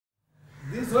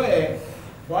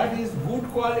what is good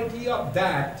quality of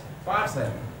that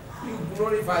person, you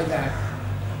glorify that.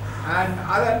 And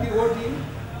other devotee,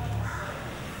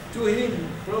 to him,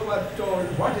 Prabhupada told,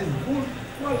 what is good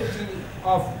quality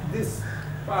of this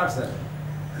person,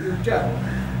 you tell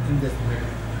in this way.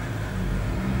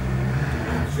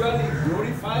 Actually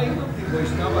glorifying of the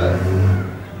Vaishnavas,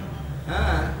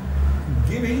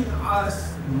 giving us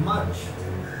much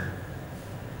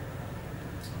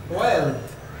wealth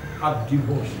of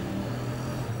devotion.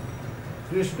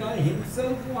 Krishna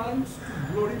himself wants to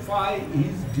glorify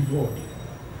his devotee.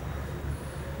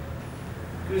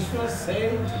 Krishna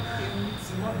said in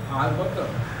Srimad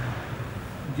Bhagavatam,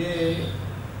 Je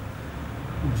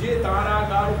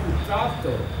Taragaru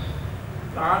Putrapto,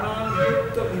 Pranan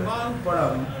Yukta Viman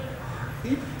Param,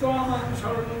 Hiptvaman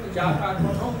Sharanam Jata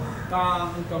Katham Tam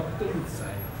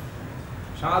Tapturutsai,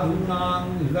 Sadhunam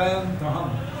Hridayam Taham,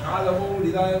 Sadhavo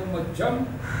Hridayam Majjam,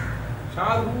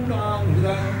 Sadhunam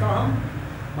Hridayam Taham,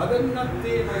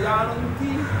 Madannatte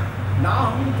Majananti,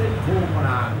 Naham Tedho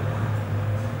Manag.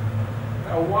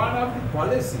 One of the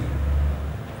policy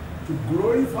to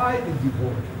glorify the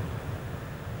devotee.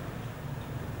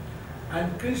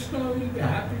 And Krishna will be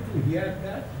happy to hear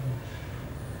that.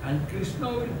 And Krishna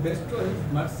will bestow his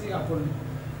mercy upon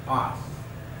us.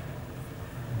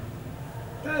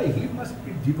 He must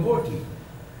be devotee.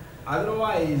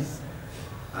 Otherwise,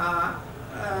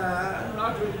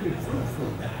 not will be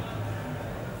fruitful that.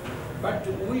 But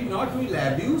we not will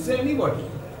abuse anybody.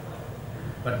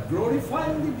 But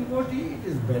glorifying the devotee, it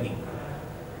is very good.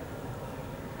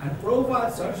 And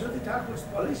Prabhupada Saraswati Thakur's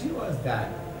policy was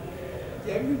that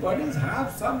everybody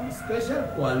have some special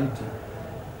quality.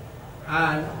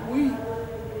 And we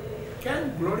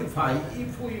can glorify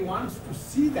if we want to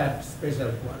see that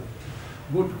special quality,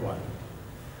 good quality.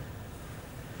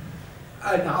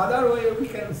 Another way we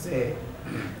can say,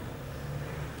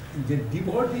 the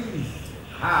devotees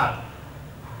have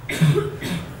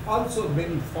also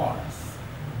many faults.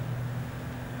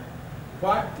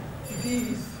 But it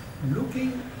is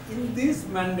looking in this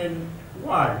mundane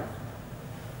world,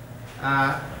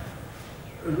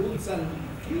 rules and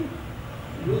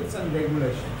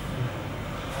regulations.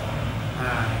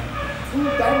 Through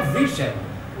that vision,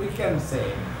 we can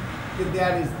say that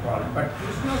there is fault. But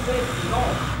Krishna said, no,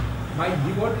 my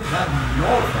devotees have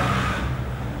no fault.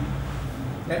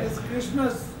 That is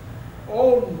Krishna's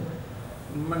own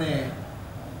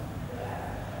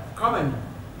comment.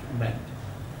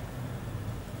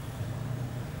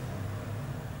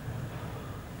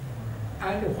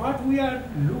 And what we are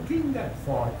looking at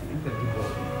fault in the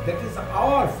devotee, that is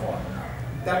our fault.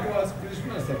 That was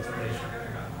Krishna's expression.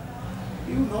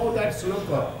 You know that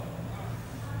sloka.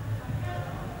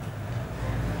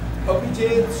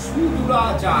 Abhijit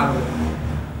suduracharo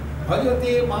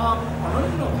bhajate mam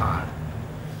ananyabhar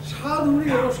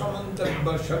sadhuryo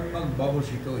samantabha sharmak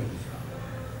bhavasito isha.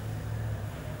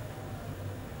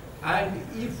 And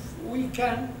if we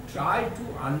can try to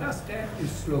understand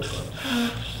this sloka,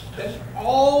 then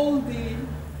all the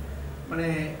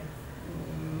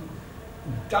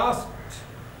dust,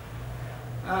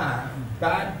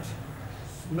 bad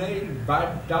smell,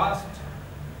 bad dust,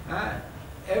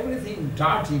 everything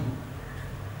dirty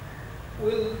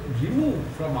will remove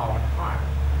from our heart.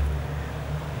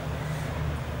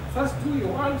 First we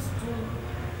want to,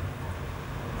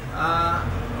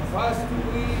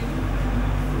 we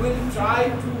will try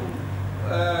to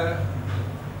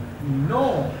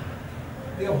know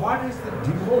what is the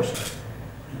devotion.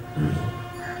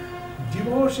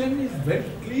 Devotion is very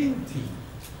clean thing.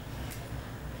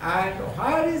 And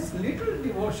where is little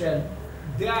devotion,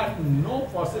 there is no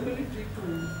possibility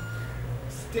to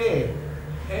stay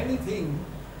anything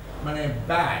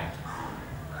bad.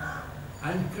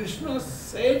 And Krishna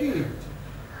said it,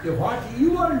 that what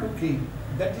you are looking,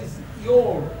 that is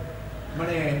your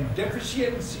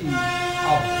deficiency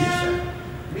of vision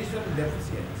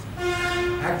deficiency.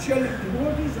 Actually,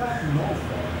 devotees have no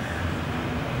fault.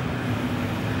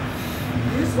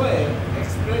 This way,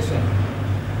 expression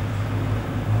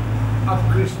of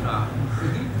Krishna, he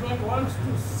does not want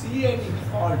to see any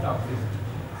fault of Krishna.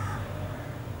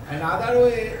 Another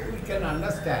way we can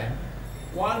understand,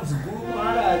 once Guru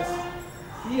Maharaj,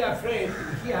 he afraid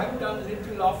he have done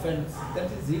little offense,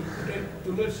 that is he put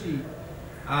Tulasi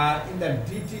in the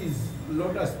deity's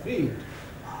lotus feet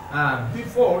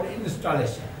before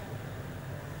installation.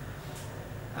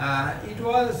 It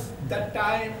was that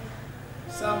time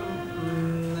some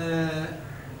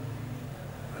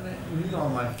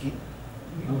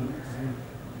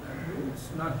rules,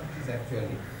 not this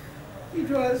actually. It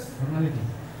was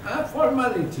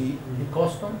formality. The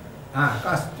custom?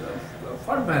 Custom,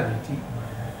 formality.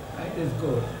 It is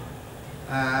good.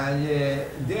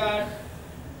 they are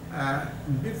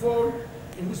before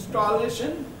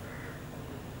installation,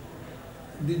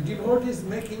 the devotee is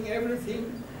making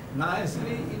everything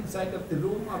nicely inside of the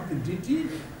room of the deity,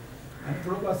 and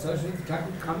Prabhupada Saraswati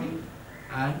Thakur coming,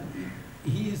 and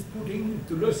he is putting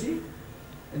tulasi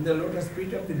in the lotus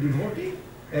feet of the devotee,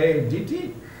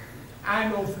 deity,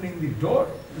 and opening the door,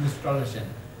 installation,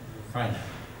 final.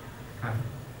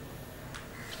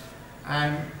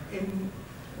 And in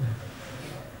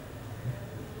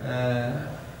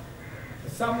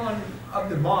someone of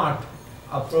the mart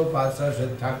of Prabhupada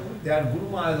Saraswati Thakur, their Guru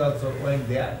Maharaj also went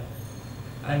there,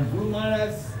 and Guru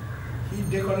Maharaj, he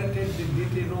decorated the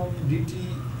deity room, deity,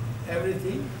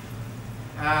 everything,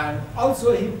 and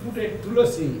also he put a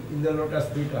tulasi in the lotus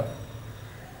feet of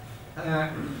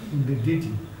the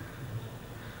deity.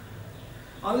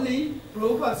 Only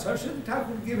Prabhupada Saraswati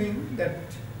Thakur giving that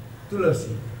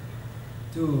tulasi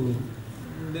to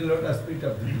the lotus feet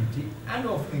of the deity and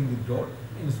opening the door,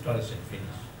 installation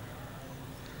finished.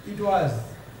 It was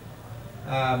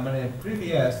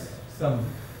previous some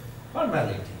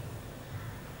formality.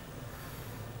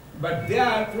 But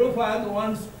there Prabhupada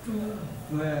wants to,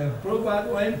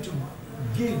 Prabhupada went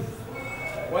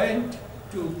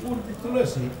to put the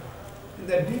tulasi in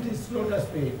the deity's lotus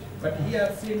feet, but he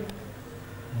has seen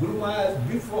Guru Maharaj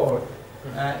before,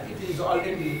 it is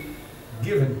already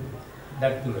given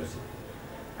that tulasi.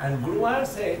 And Guru Maharaj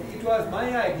said, it was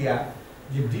my idea,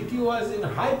 the deity was in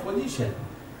high position,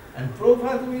 and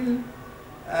Prabhupada will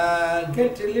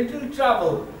get a little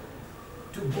trouble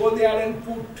to go there and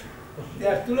put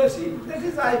their tulasi. That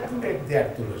is, I put it their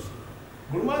tulasi.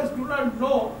 Guru Maharaj do not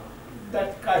know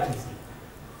that courtesy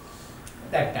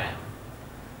that time.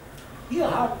 He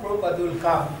heard Prabhupada will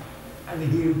come and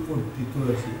he will put the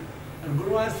tulasi. And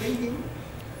Guru Maharaj thinking,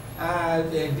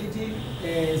 the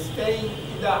deity staying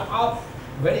in the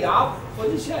very up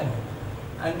position,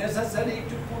 and necessary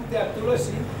to put their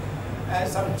tulasi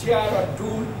as some chair or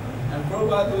tool, and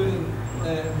Prabhupada will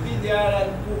be there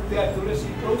and put their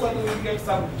tulasi. Prabhupada will get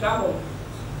some trouble.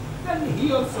 Then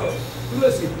he also,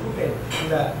 tulasi put it in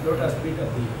the lotus feet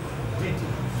of the deity.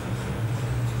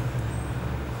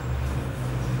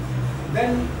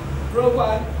 Then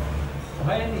Prabhupada,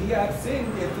 when he had seen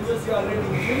the tulasi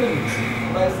already given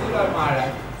by Srila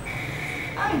Maharaj,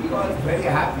 and he was very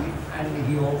happy, and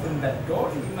he opened that door,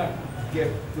 he did not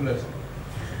give tulasi.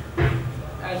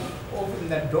 And opened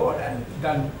that door and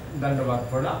done Dandavat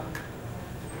Pranam.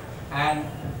 And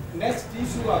next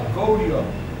issue of Gaudiya,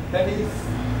 that is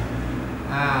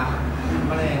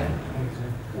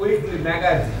weekly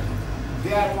magazine.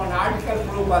 There one article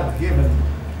Prabhupada given,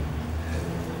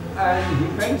 and he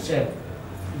mentioned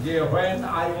when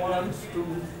I want to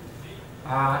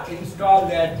install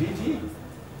their deity,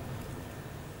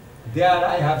 there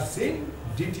I have seen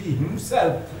deity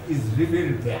himself is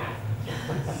revealed there.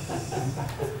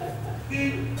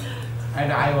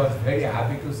 And I was very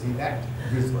happy to see that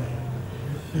this way.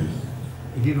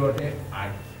 He wrote an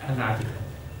article.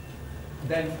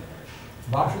 Then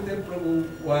Vasudev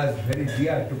Prabhu was very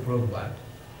dear to Prabhupada.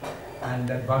 And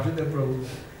that Vasudev Prabhu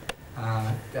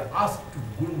asked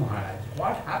Guru Maharaj,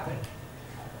 what happened?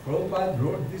 Prabhupada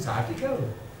wrote this article.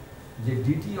 The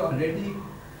deity already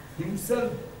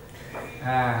himself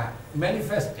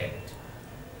manifested.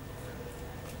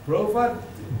 Prabhupada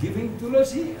giving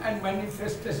tulasi and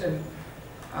manifestation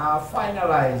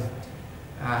finalized.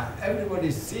 Everybody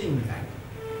is seeing that.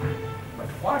 But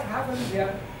what happened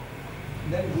there?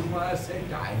 Then Guru Maharaj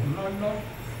said, I do not know.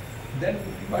 Then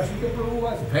Vasudev Prabhu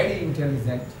was very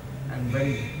intelligent and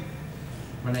very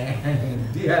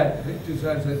dear to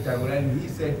Saraswati Thakur, and he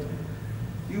said,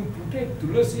 you put a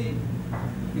tulasi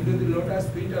into the lotus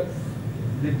feet of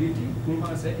the deity? Guru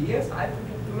Maharaj said, yes, I put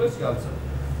a tulasi also.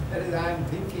 That is, I am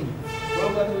thinking,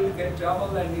 Prabhupada will get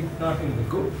trouble and it not will be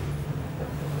good.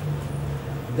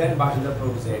 Then Vasudev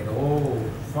Prabhu said, oh,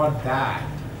 for that,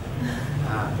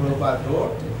 Prabhupada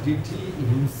wrote, deity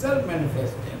himself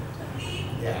manifested.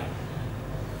 Yeah.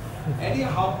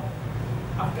 Anyhow,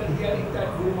 after hearing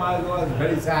that, Guru Maharaj was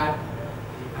very sad,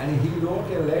 and he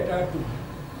wrote a letter to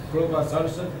Prabhupada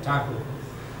Saraswati Thakur.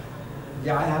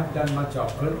 Yeah, I have done much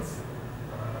offense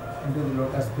into the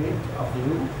lotus feet of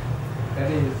you. That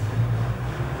is,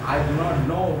 I do not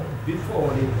know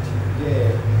before it,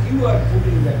 you are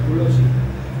putting the tulasi,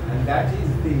 and that is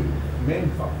the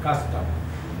main custom.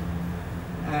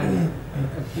 And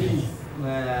please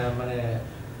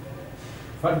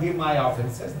forgive my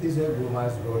offences. This way Guru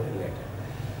Maharaj wrote a letter.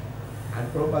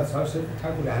 And Prabhupada Saraswati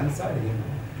Thakur answered him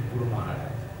to Guru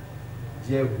Maharaj,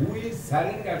 who is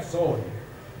surrendered soul,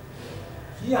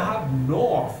 he have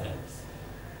no offense.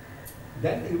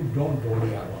 then you don't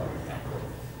worry about that.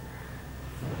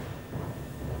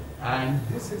 And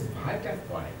this is vital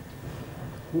point.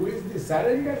 Who is the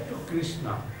surrender to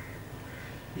Krishna?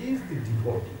 He is the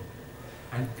devotee.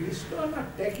 And Krishna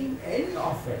not taking any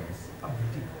offense of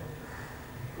the devotee.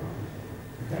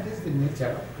 That is the nature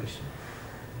of Krishna.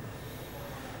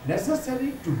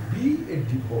 Necessary to be a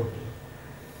devotee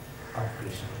of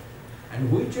Krishna.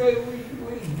 And which way we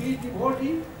will be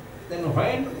devotee? Then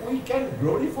when we can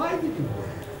glorify the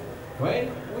devotee,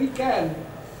 when we can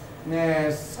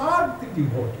serve the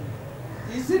devotee,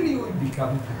 easily we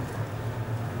become devotee.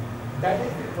 That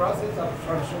is the process of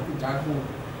Saraswati Thakur.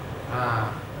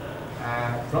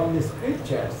 From the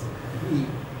scriptures, he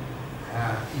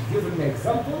given an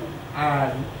example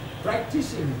and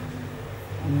practicing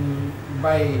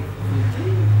by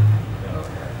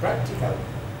practical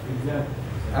example.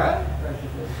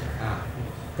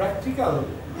 Practical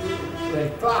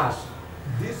class.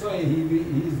 This way he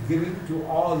is giving to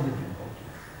all the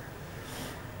devotees.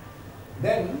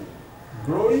 Then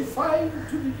glorifying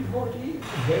to the devotee is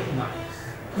very nice.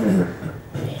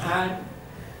 And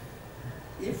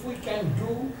if we can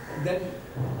do, then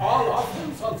all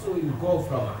offense also will go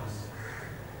from us.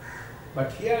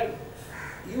 But here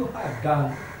you have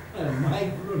done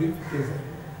my glorification,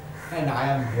 and I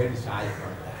am very shy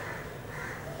for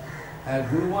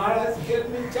that. Guru Maharaj gave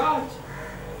me charge.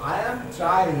 I am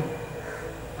trying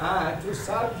to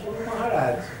serve Guru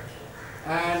Maharaj,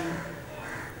 and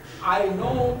I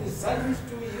know the service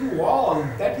to you all,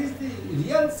 that is the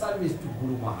real service to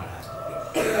Guru Maharaj.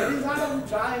 That is I am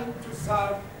trying to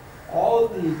serve all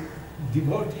the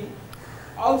devotee,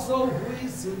 also who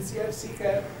is sincere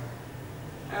seeker.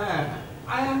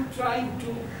 I am trying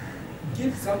to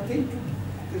give something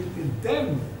to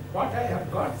them, what I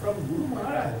have got from Guru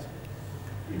Maharaj.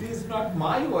 It is not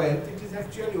my wealth, it is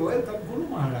actually wealth of Guru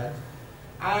Maharaj.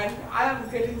 And I am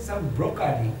getting some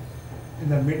brokering in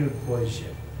the middle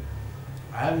position.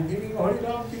 I am giving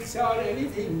Harinam Diksha or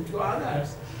anything to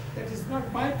others. That is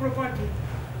not my property.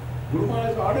 Guru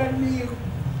Maharaj ordered me, you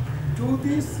do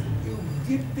this, you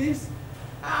give this.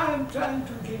 I am trying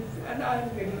to give, and I am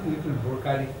getting little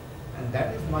brokering. And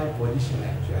that is my position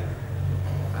actually.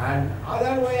 And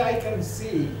other way I can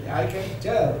see, I can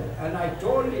tell, and I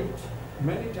told it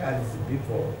many times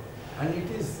before, and it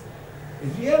is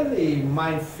really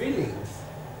my feelings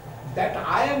that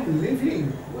I am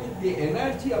living with the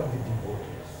energy of the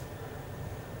devotees.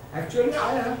 Actually,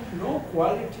 I have no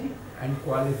quality and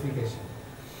qualification.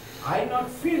 I not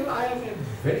feel I am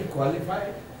very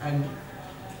qualified and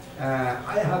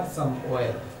I have some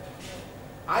wealth.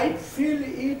 I feel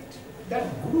it that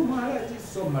Guru Maharaj is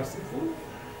so merciful,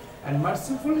 and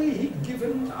mercifully he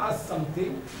given us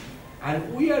something,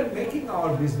 and we are making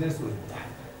our business with that.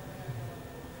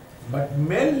 But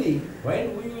mainly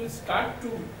when we will start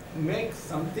to make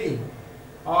something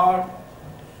or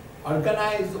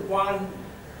organize one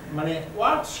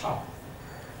workshop,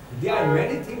 there are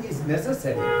many things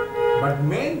necessary, but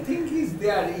main thing is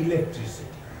their electricity,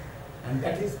 and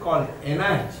that is called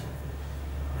energy.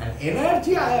 And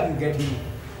energy I am getting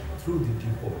through the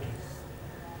devotees.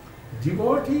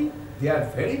 Devotee, they are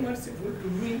very merciful to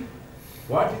me.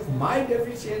 What is my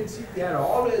deficiency, they are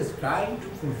always trying to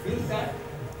fulfill that.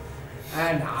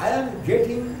 And I am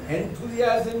getting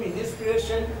enthusiasm,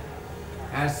 inspiration,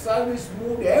 and service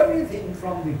mood, everything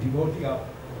from the devotee of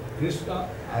Krishna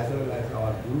as well as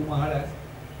our Guru Maharaj.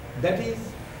 That is,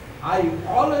 I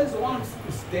always want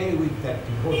to stay with that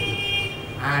devotee,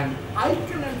 and I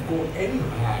cannot go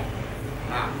anywhere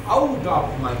out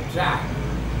of my track.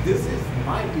 This is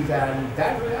my desire, and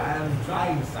that way I am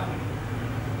trying something.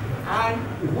 And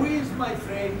who is my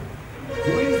friend,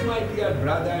 who is my dear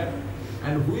brother,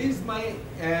 and who is my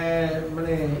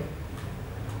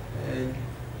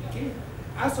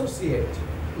associate,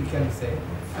 we can say,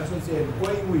 associate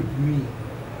going with me.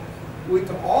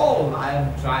 With all I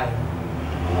am trying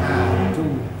to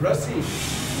proceed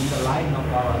in the line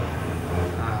of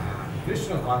our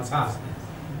Krishna consciousness.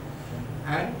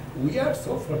 And we are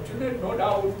so fortunate, no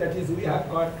doubt, that is, we have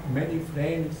got many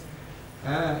friends,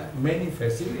 many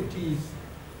facilities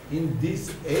in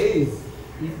this age.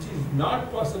 It is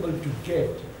not possible to get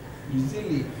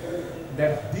easily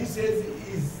that this age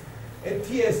is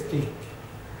atheistic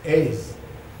age.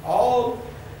 All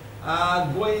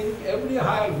going, every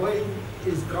higher going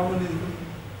is communism,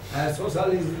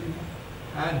 socialism,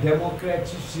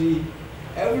 democracy,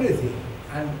 everything.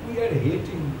 And we are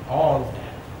hating all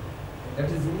that. That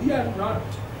is, we are not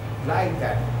like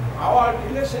that. Our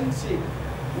relationship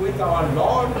with our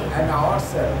Lord and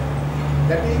ourselves,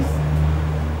 that is,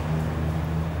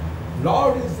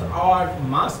 Lord is our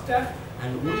master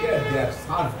and we are their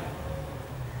servant.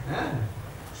 Eh?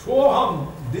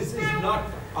 Soham, this is not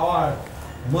our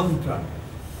mantra.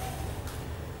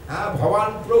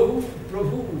 Bhavan Prabhu,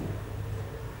 Prabhu,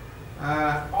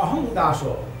 Aham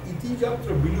Daso, iti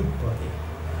jatra vilupate.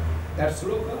 That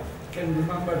sloka, can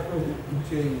remember Prabhu?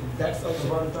 That's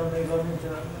also.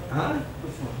 Huh?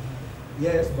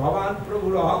 Yes, Bhavan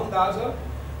Prabhu Aham Dasa,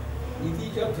 iti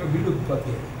jatra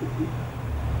vilupate.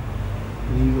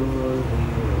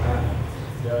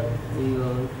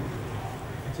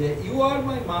 You are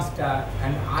my master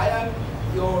and I am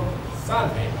your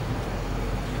servant.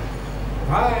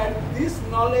 But this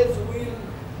knowledge will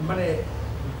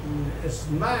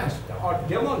smashed or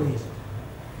demolished.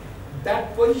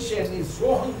 That position is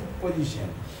Soham position,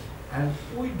 and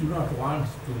we do not want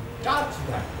to touch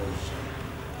that position.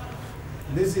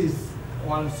 This is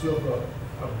one sloka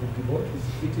of the devotees.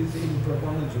 It is in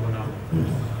Prapana Jivanam.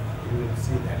 You will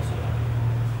see that sloka.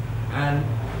 And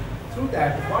through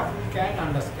that, what we can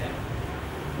understand,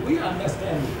 we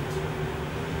understand it.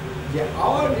 Yeah,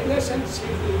 our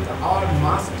relationship with our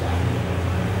master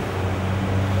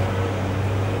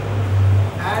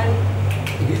and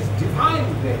his divine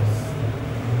grace,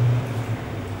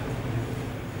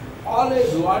 always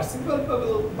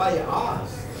worshipable by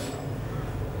us,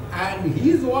 and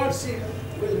his worship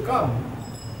will come.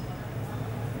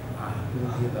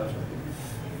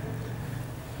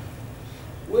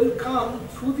 Will come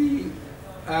through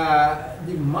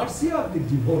the mercy of the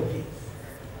devotees.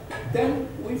 Then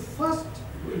we first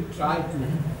will try to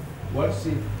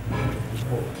worship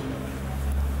devotees.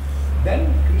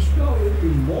 Then Krishna will be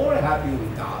more happy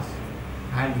with us,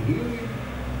 and he will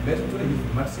bestow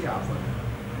his mercy upon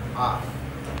us.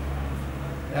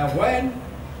 When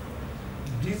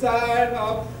desire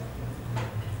of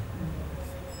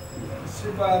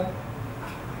Srila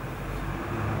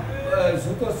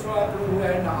Sutaswara Prabhu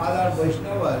and other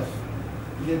Vaishnavas,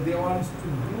 they want to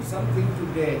do something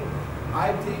today,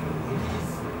 I think it is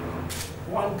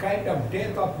one kind of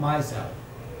death of myself.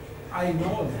 I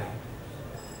know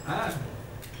that.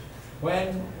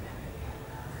 When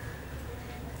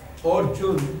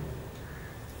Arjun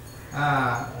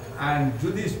and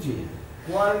Yudhishthira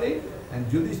quarreling,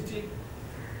 and Yudhishthira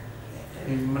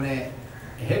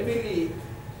heavily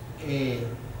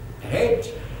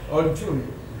hate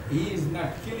Arjun, he is not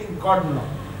killing Karna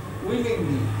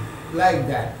willingly like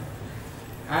that.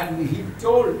 And he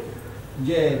told,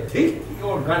 take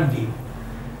your Gandhi.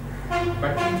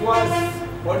 But it was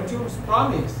Arjun's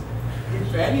promise.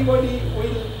 If anybody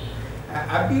will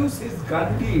abuse his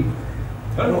Gandhi,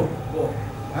 bow,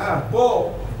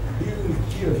 he will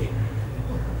kill him.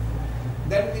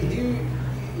 Then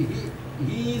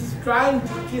he is trying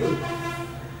to kill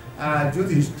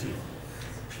Yudhishthira.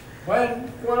 When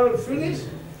quarrel finished,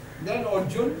 then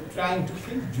Arjun trying to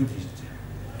kill Yudhishthira.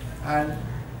 And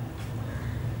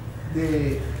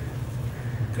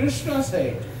Krishna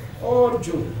said, "Oh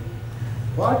Arjun,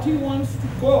 what he wants to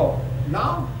go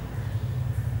now?"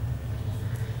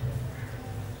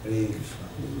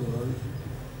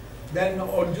 Then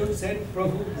Arjun said,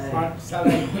 "Prabhu, what shall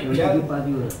I tell?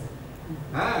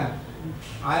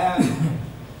 I am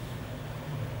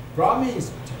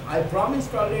promised. I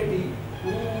promised already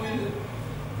who will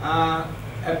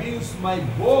abuse my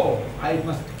bow, I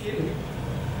must kill him.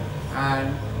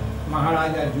 And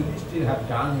Maharaja Yudhishthira have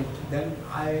done it, then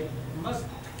I must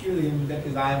kill him, that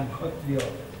is, I am Kshatriya.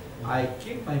 I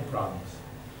keep my promise."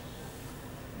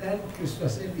 Then Krishna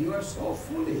said, "You are so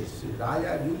foolish,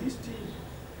 Raja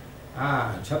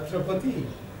Yudhishthira, Chhatrapati,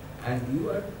 and you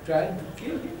are trying to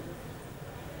kill him.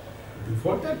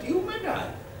 Before that you may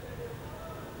die.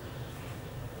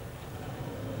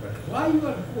 But why you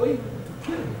are going to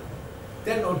kill him?"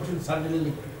 Then Arjun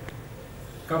suddenly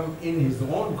come in his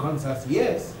own conscience,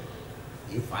 yes,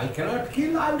 if I cannot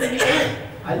kill, I will die.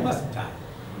 I must die.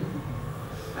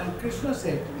 And Krishna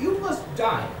said, "You must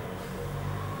die,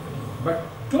 but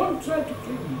don't try to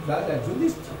kill Raja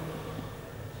Yudhishthira.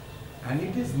 And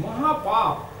it is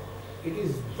Mahapap. It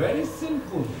is very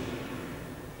sinful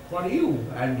for you,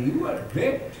 and you are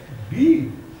great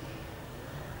deed."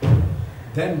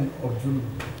 Then Arjun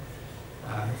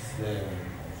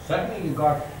suddenly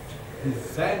got his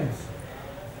sense,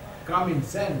 common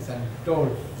sense, and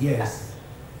told, yes,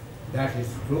 that is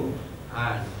true,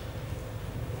 and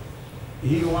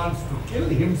he wants to kill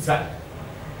himself,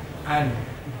 and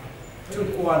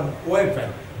took one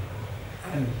weapon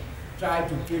and tried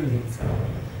to kill himself.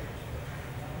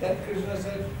 Then Krishna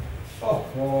said,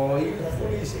 "Oh, you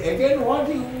foolish, again what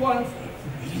do you want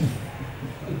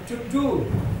to do?"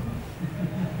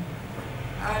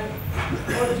 And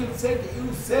Arjun said,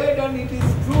 "You said, and it is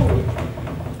true,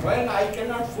 when I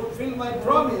cannot fulfill my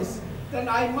promise, then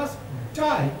I must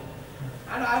die."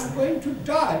 and I am going to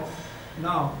die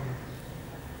now.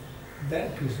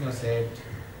 Then Krishna said,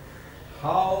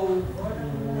 how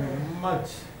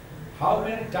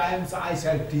many times I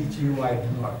shall teach you, I do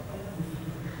not know.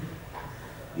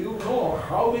 You know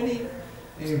how many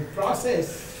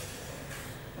process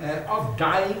of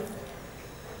dying.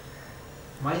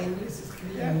 My English is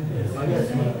clear?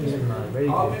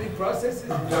 How many processes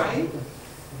dying?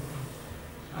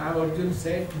 Arjuna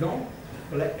said, no,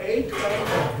 like 8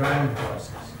 kinds of dying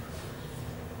process.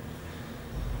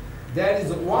 There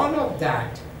is one of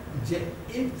that.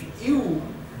 If you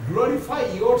glorify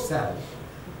yourself,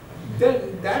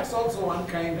 then that's also one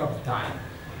kind of dying.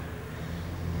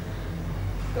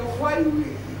 So why you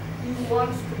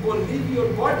want to go leave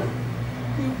your body?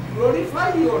 You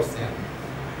glorify yourself,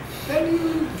 then you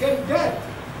will get death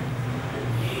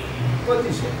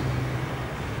position.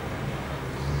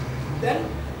 Then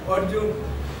Arjuna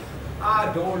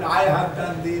told, I have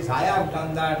done this, I have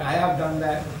done that, I have done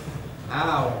that.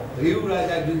 Now, you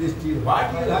Raja Yudhishthira,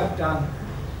 what you have done?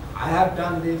 I have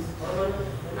done this.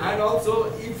 And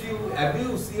also, if you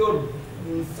abuse your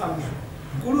some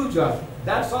Gurujan,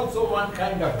 that's also one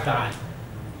kind of die.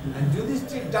 And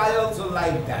Yudhishthira die also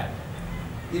like that.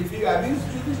 If you abuse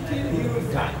Yudhishthira, he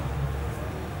will die.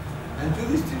 And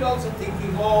Yudhishthira also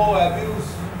thinking, oh,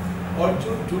 abuse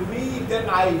Arjuna to me, then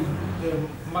I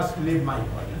must leave my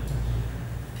body.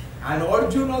 And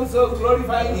Arjuna also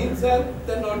glorifying himself,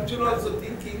 then Arjuna also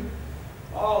thinking,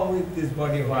 oh, with this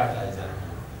body what I done.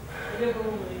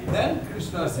 Then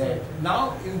Krishna said,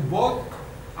 now you both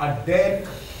are dead,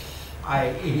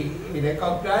 I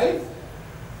recognize,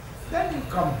 then you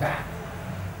come back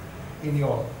in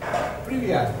your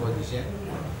previous position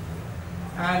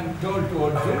and told to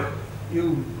Arjuna,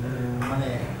 you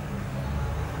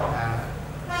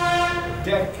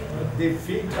take the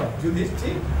feet of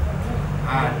Yudhishthira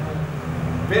and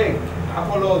beg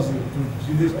apology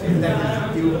to Yudhishthira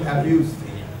that you abused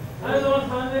him.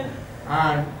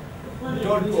 And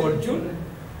told to Arjuna,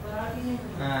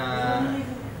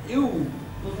 you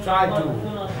try to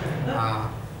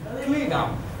clean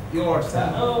up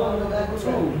yourself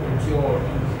through your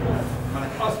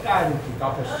austerity,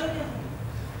 tapasya.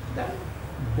 Then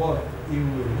both you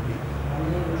will be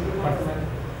perfect.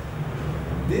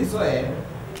 This way,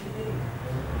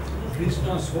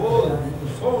 Krishna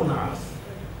shown us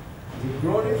the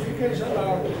glorification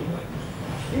of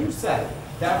himself.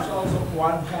 That's also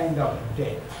one kind of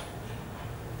death.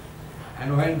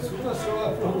 And when Srila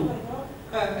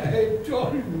Prabhu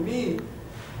told me,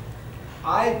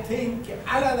 I think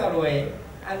another way,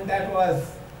 and that was,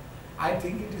 I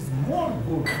think it is more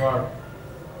good for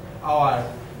our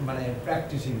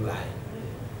practicing life.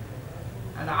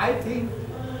 And I think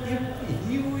if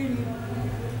he will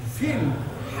feel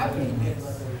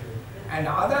happiness and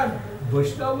other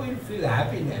Vaishnava will feel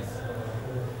happiness,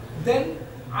 then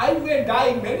I may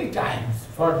die many times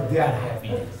for their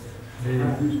happiness.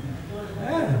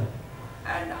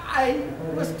 And I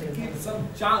must give some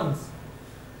chance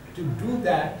to do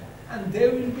that, and they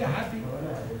will be happy.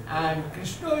 And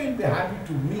Krishna will be happy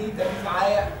to me, that if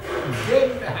I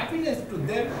gave happiness to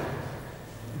them,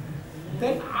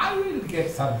 then I will get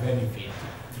some benefit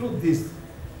through this.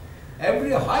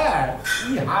 Everywhere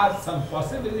we have some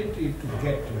possibility to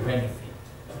get benefit.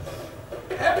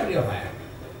 Everywhere.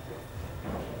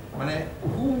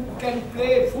 Who can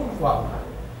play football?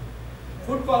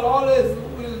 Football always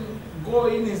will go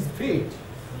in his feet.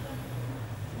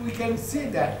 We can see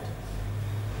that.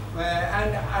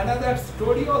 And another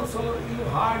story also you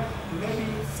heard maybe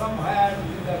somewhere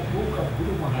in the book of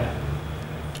Guru Maharaj.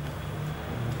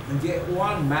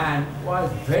 One man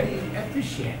was very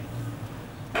efficient.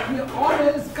 He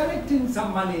always collecting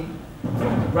some money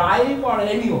from bribe or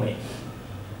any way.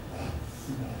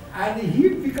 And he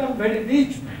become very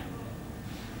rich man.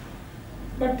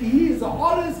 But he is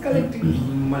always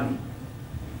collecting money.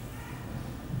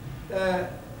 The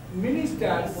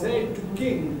minister said to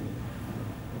king,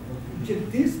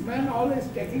 this man always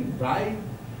taking bribe,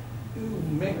 you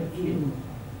make him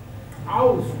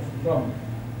oust from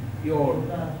your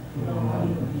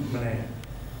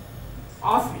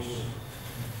office.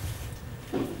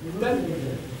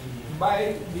 Then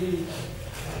by the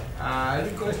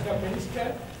request of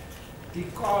minister,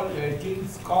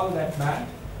 kings called that man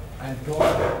and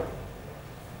told,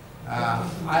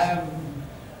 I am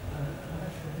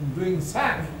doing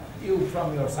sack you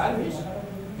from your service,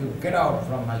 you get out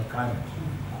from my country.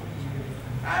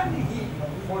 And he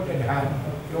folded hand,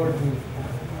 told to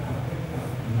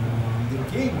the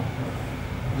king,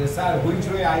 yes sir, which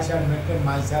way I shall maintain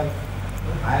myself?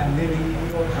 I am living in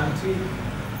your country,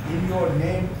 in your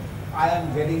name, I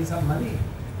am getting some money.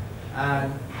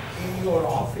 And in your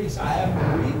office I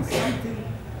am doing something,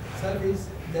 service,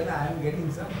 then I am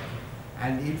getting some.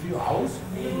 And if you ask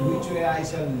me which way I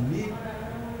shall live,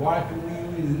 what we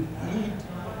will eat,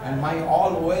 and my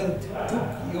all wealth took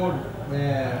your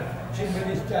chief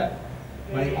minister,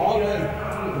 my all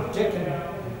wealth taken,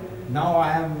 now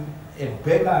I am a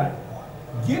beggar.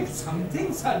 Give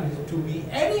something service to me,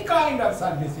 any kind of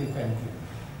service you can give.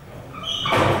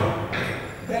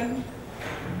 Then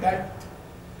that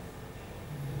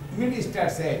minister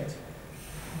said,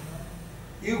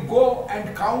 you go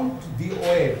and count the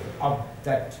wave of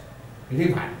that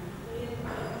river.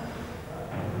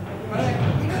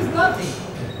 It is nothing.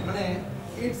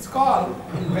 It's called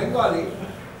in Bengali,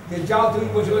 you go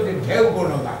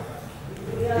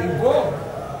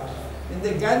in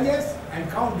the Ganges and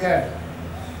count their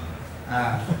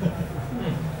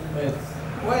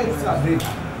waves of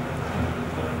river.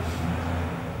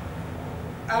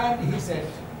 And he said,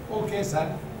 okay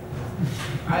sir,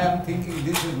 I am thinking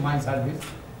this is my service.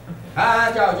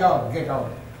 Jao, get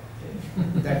out.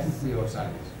 That is your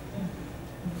service.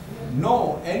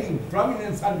 No, any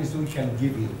prominent service we can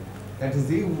give you. That is,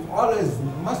 you always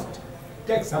must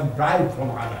take some bribe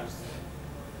from others.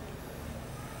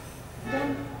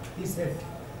 Then he said,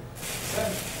 sir,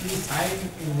 please sign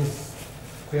in this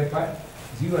paper,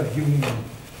 you are giving me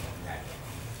that.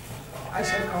 I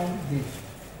shall count the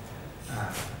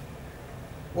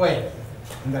wave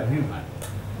in the river.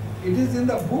 It is in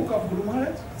the book of Guru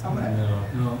Maharaj somewhere?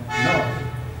 No.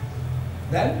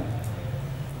 Then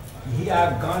he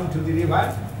had gone to the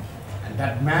river, and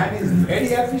that man is very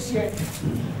efficient.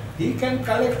 He can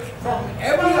collect from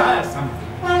everywhere something.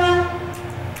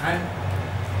 And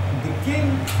the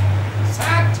king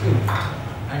sacked him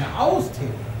and ousted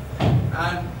him.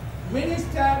 And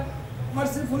minister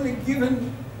mercifully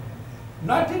given,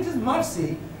 not it is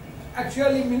mercy,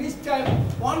 actually minister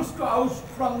wants to oust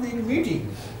from the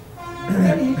meeting.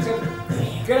 Then he said,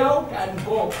 get out and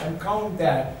go and count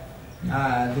the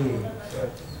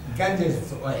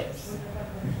Ganges waves.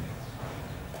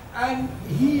 And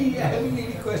he heavily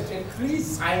requested, please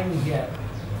sign here.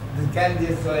 The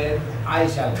Ganges wave, I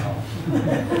shall count.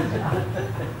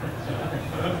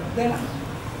 Then,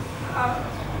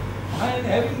 when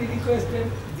heavily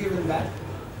requested, given that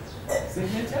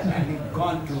signature, and he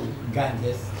gone to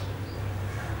Ganges.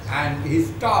 And he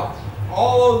stopped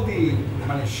all the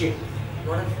ship.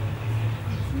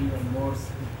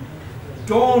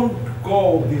 Don't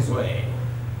go this way.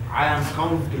 I am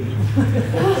counting.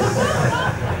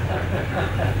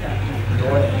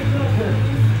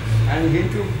 And he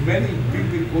took many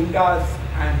big gundas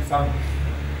and some.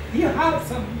 He had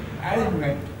some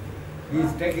arrangement. He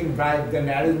is taking bribe, then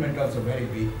arrangement also very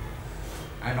big.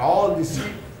 And all the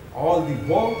ship, all the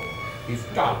boat, he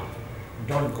stopped.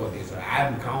 Don't go this way. I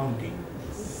am counting.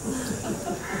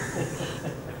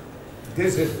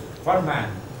 This is for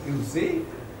man. You see,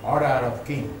 order of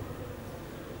king.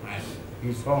 And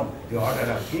he shown the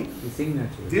order of king. The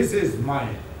signature. This is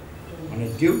mine. On a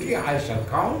duty I shall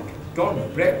count.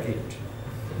 Don't break it.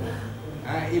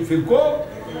 If you go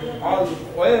all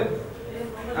well,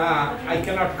 I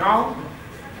cannot count,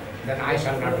 then I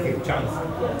shall not give chance.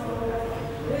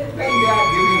 Then they are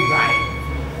giving bribe.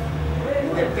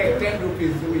 They take 10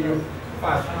 rupees, you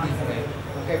pass this way.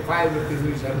 Take 5 rupees,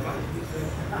 we shall pass this way.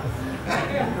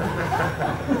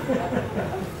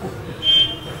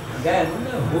 Then,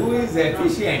 who is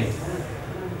efficient?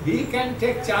 He can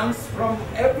take chance from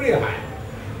everywhere.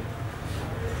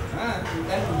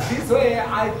 Then this way,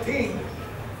 I think,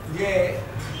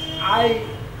 I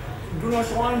do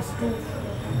not want to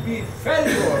be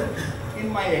failure in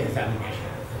my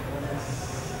examination.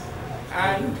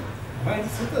 And when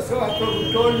Sutta Seva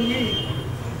Prabhu told me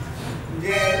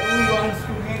that we want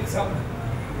to make some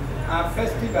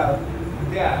festival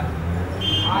there,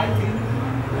 I think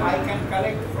I can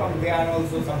collect from there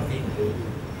also something.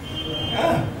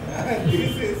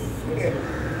 This is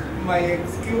my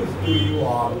excuse to you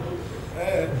all.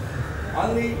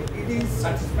 Only it is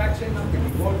satisfaction of the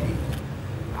devotee.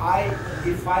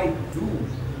 If I do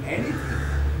anything,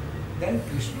 then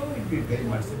Krishna will be very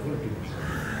merciful to me.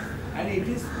 And it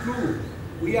is true,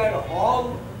 we have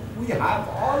all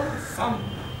some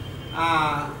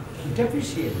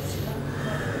deficiency.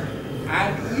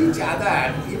 And each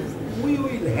other, if we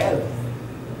will help,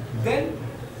 then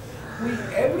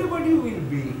everybody will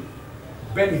be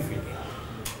benefited.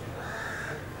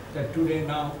 That today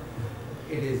now,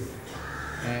 it is,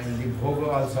 and the Bhoga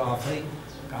also offering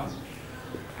come.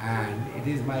 And it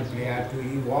is my prayer to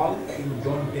you all, you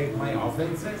don't take my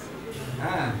offenses.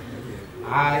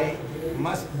 I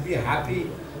must be happy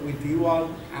with you all.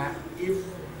 If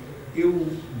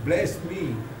you bless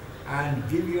me and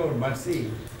give your mercy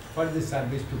for the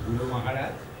service to Guru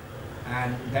Maharaj.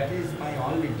 And that is my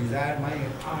only desire. My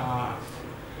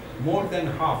more than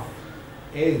half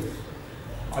is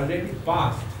already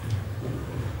past.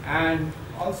 And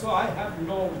also I have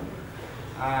no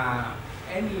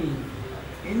any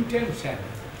intention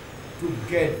to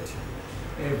get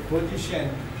a position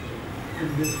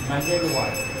in this mundane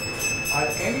world. Or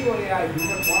anyway, I do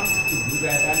not want to do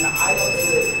that. And I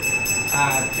also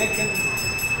taken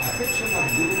affection of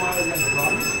Guru Maharaj and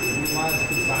promised Guru Maharaj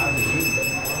to serve him.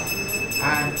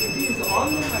 And it is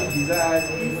only my desire,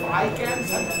 if I can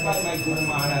satisfy my Guru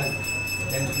Maharaj,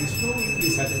 then Krishna will be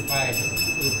satisfied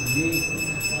with me,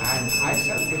 and I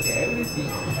shall get everything.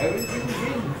 Everything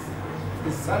means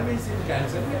the service in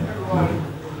transcendental world,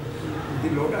 the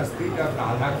lotus feet of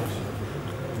Radha Krishna.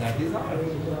 That is our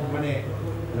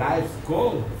life's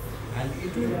goal, and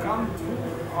it will come through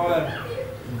our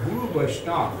Guru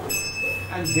Vaishnava,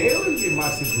 and they will be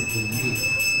merciful to me.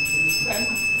 Then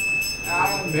I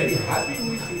am very happy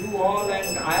with you all,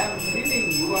 and I am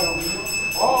feeling you are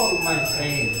all my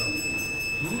friends.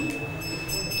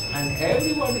 And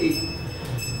everybody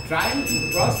trying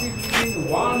to proceed within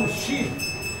one ship.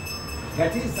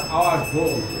 That is our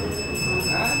goal.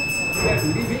 We are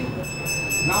living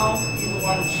now in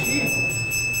one ship,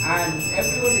 and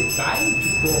everybody trying to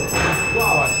go to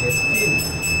our destiny.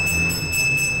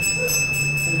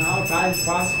 And now time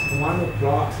past 1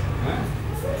 o'clock.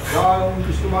 Jai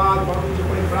Vishnuvad Paramahansa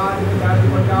Paripurana Jai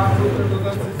Vajja Sutra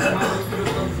Dudam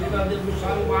Srila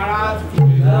Govinda Maharaj ki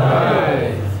Jai.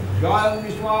 Jai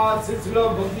Vishnuvad Srila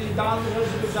Bhaktivedanta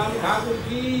Swami Thakur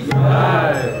ki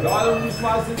Jai. Jai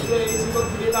Vishnuvad Srila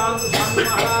Bhaktivedanta Swami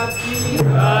Maharaj ki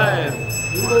Jai.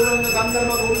 Gurudev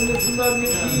Gandharva Govinda Sundar ki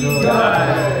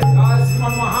Jai. Jai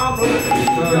Sriman Mahaprabhu ki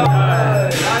Jai.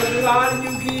 Jai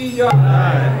Vilaharju ki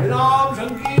Jai. Ram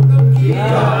Sankirtan ki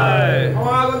Jai.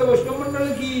 Amagata Vaishnava Mandal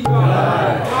ki Jai.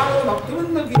 Amagata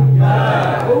Bhaktivinoda ki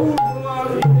Jai. Om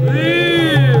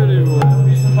Guru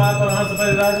Vishnu Paramahansa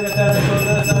Paripurana